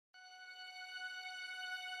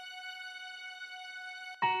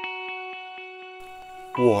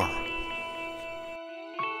War.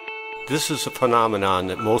 This is a phenomenon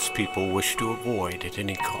that most people wish to avoid at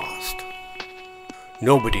any cost.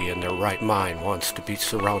 Nobody in their right mind wants to be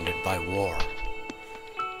surrounded by war.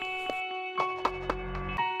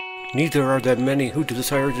 Neither are there many who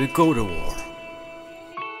desire to go to war.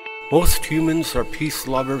 Most humans are peace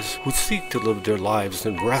lovers who seek to live their lives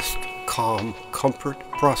in rest, calm, comfort,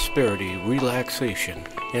 prosperity, relaxation,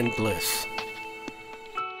 and bliss.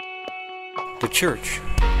 The Church,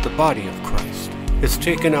 the body of Christ, has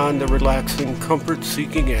taken on the relaxing,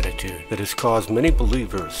 comfort-seeking attitude that has caused many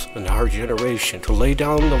believers in our generation to lay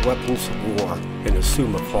down the weapons of war and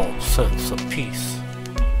assume a false sense of peace.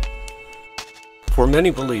 For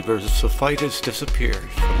many believers, the fight has disappeared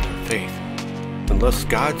from their faith. Unless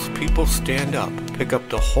God's people stand up, pick up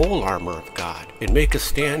the whole armor of God, and make a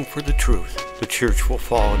stand for the truth, the church will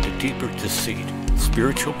fall into deeper deceit,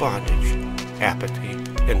 spiritual bondage, apathy,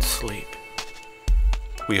 and sleep.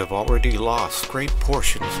 We have already lost great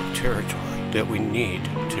portions of territory that we need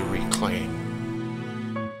to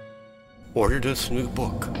reclaim. Order this new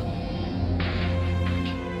book,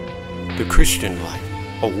 The Christian Life,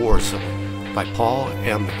 a War Zone, by Paul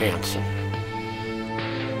M. Hanssen.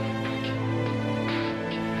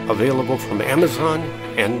 Available from Amazon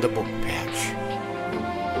and the Book Patch.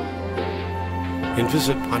 And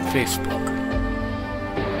visit on Facebook.